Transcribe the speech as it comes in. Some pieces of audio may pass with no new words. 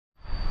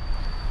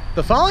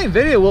The following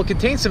video will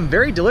contain some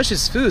very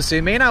delicious food, so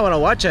you may not want to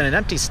watch on an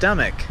empty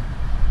stomach.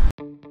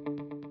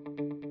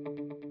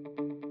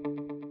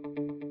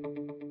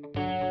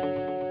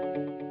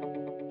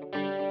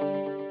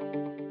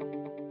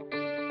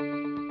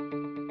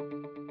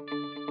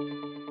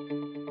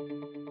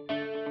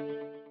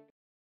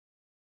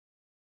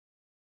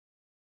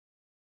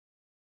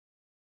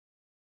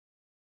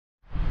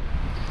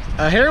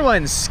 Hey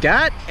everyone,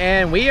 Scott,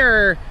 and we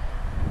are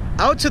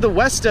out to the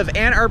west of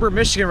Ann Arbor,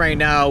 Michigan right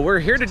now. We're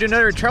here to do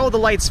another Travel the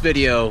Lights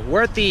video.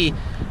 We're at the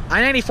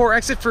I-94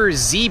 exit for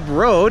Zeeb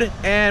Rd,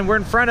 and we're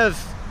in front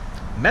of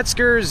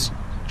Metzger's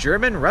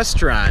German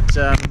restaurant.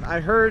 I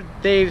heard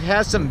they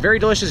have some very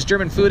delicious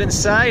German food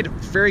inside,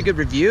 very good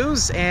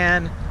reviews,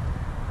 and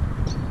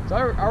it's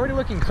already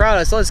looking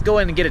crowded, so let's go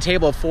in and get a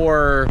table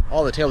before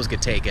all the tables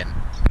get taken.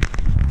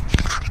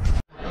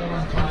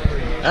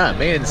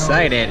 Made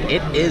inside, and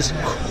it is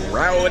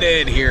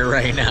crowded here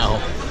right now.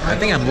 I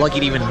think I'm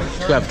lucky to even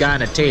to have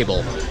gotten a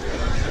table.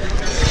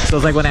 So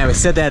it's like when I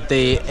said that at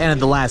the end of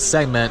the last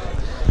segment,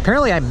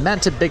 apparently I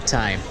meant it big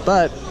time,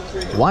 but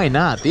why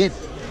not?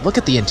 Look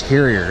at the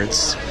interior.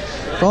 It's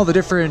all the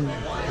different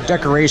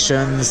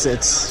decorations.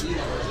 It's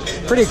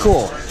pretty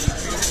cool.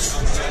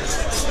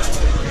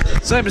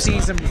 So I'm just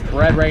eating some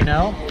bread right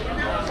now.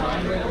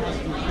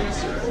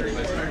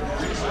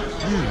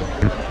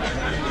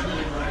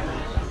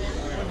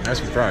 Nice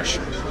and fresh.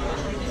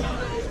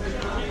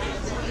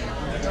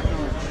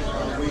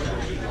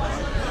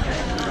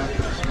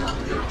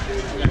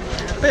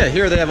 But yeah,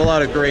 here they have a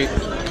lot of great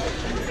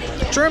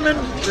German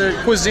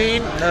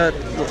cuisine.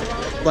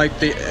 Like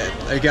they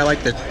got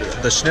like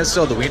the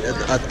schnitzel, the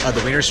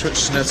wiener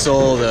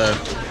schnitzel, the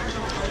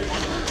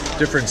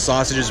different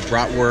sausages,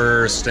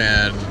 bratwurst,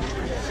 and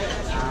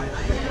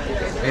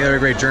many other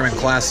great German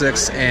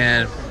classics.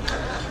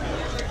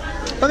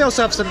 But they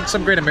also have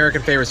some great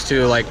American favorites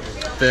too, like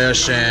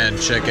fish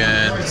and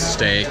chicken,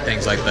 steak,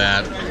 things like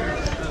that.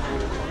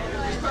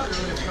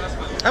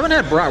 I haven't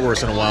had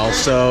bratwurst in a while,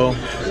 so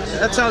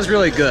that sounds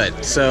really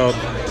good. So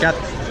got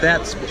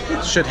that.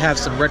 Should have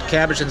some red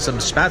cabbage and some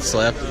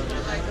spätzle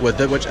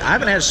with it, which I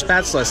haven't had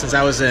spätzle since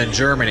I was in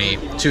Germany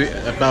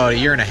about a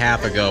year and a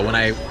half ago when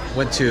I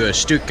went to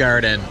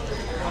Stuttgart and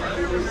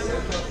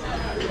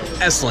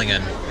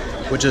Esslingen,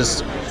 which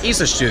is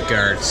east of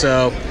Stuttgart.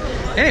 So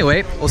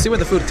anyway, we'll see when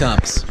the food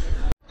comes.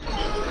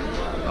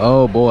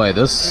 Oh boy,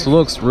 this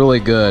looks really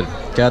good.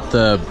 Got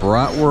the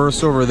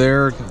bratwurst over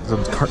there,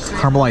 some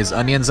caramelized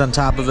onions on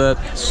top of it,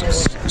 some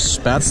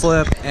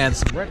spätzle, and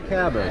some red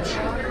cabbage.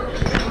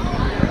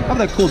 Have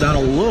that cool down a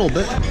little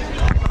bit.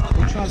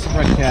 We'll try some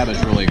red cabbage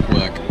really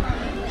quick.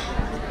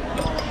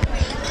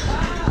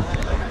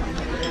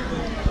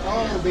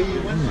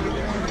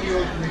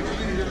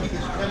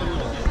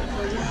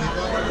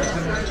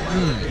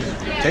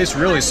 Tastes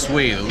really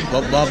sweet.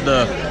 Love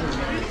the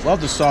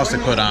sauce they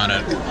put on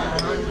it.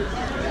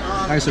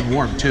 Nice and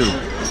warm too.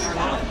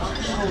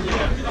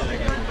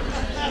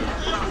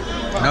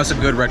 Now some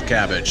good red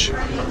cabbage.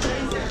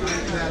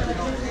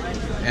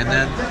 And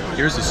then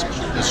here's the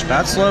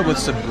spätzle with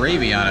some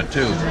gravy on it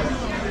too.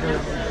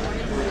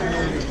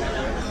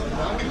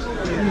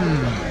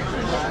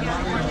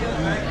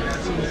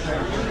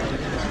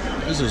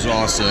 This is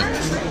awesome.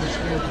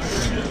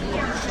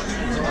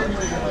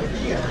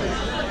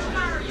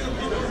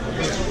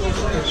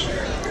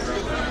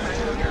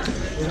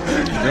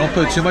 They don't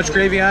put too much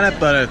gravy on it,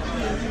 but it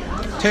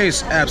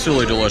tastes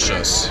absolutely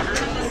delicious.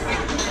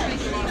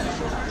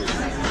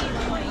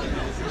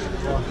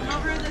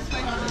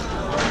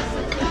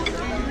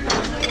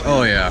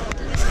 Oh yeah.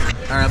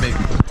 Alright, let me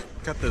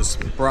cut this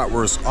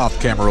bratwurst off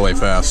camera really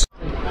fast.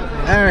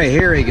 Alright,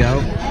 here we go.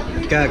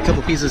 Got a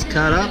couple pieces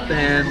cut up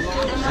and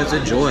let's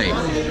enjoy.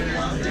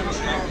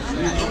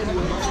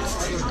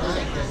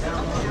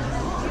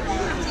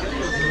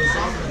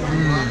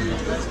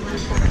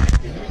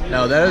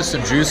 Now that is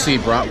some juicy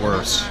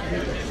bratwurst.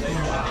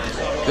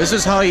 This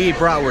is how you eat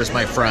bratwurst,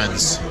 my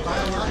friends.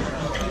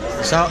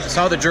 It's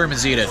how the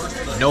Germans eat it.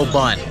 No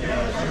bun.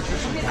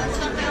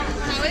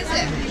 How is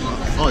it?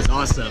 Oh, it's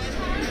awesome.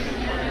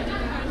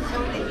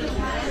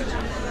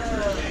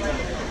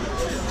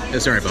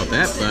 Sorry about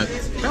that, but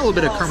got a little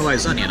bit of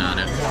caramelized onion on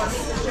it.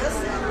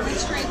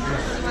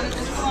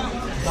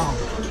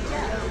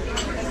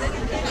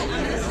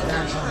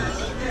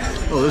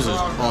 Oh, this is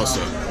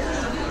awesome.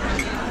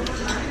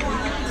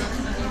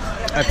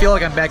 I feel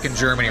like I'm back in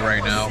Germany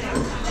right now.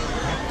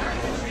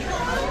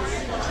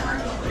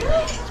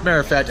 As a matter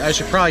of fact, I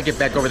should probably get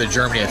back over to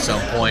Germany at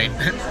some point.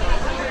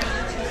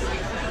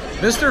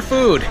 Mr.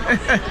 Food.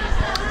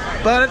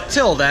 But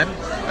until then,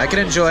 I can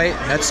enjoy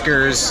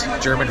Metzger's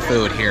German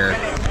food here.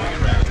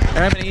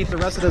 And I'm going to eat the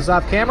rest of this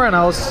off camera, and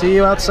I'll see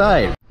you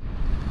outside.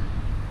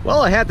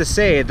 Well, I had to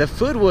say, the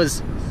food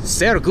was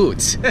sehr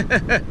gut.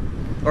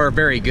 Or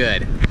very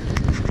good.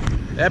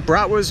 That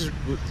bratwurst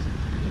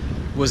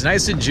was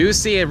nice and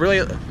juicy. I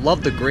really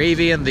loved the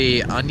gravy and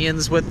the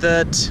onions with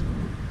it.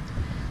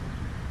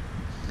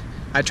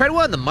 I tried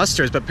one of the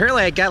mustards, but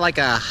apparently I got like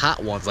a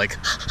hot one. It's like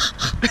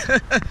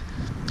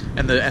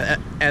and the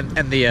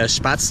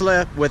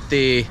spätzle with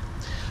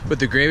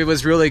the gravy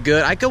was really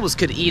good. I almost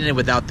could eat it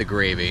without the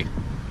gravy.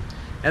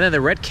 And then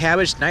the red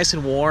cabbage, nice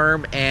and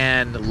warm,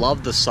 and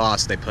love the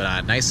sauce they put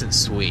on, nice and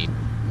sweet.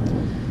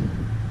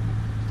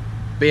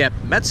 But yeah,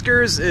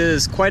 Metzger's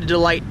is quite a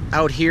delight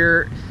out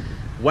here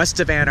west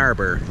of Ann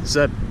Arbor.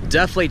 So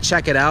definitely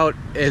check it out,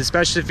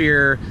 especially if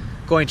you're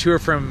going to or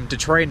from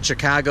Detroit and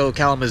Chicago,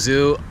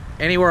 Kalamazoo,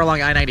 anywhere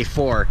along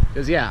I-94.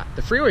 Because yeah,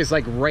 the freeway is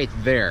like right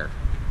there.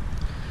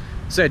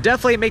 So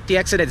definitely make the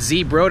exit at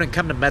Zeeb Rd and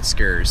come to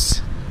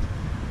Metzger's,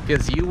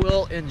 because you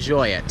will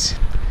enjoy it.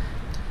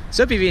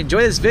 So if you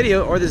enjoyed this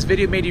video, or this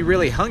video made you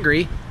really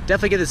hungry,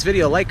 definitely give this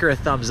video a like or a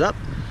thumbs up.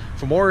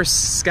 For more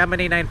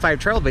Scottman895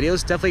 travel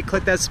videos, definitely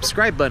click that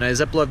subscribe button,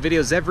 as I upload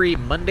videos every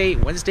Monday,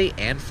 Wednesday,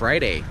 and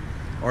Friday.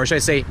 Or should I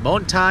say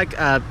Montag,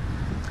 am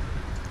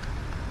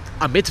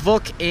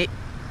Mittwoch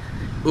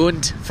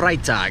und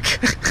Freitag.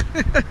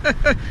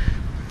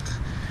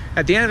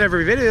 At the end of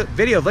every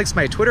video links to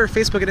my Twitter,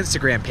 Facebook, and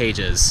Instagram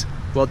pages.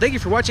 Well, thank you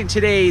for watching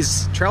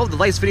today's Travel with the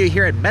Lights video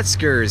here at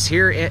Metzger's,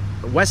 here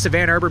west of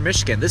Ann Arbor,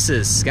 Michigan. This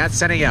is Scott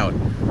signing out.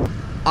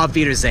 Auf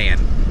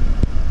Wiedersehen.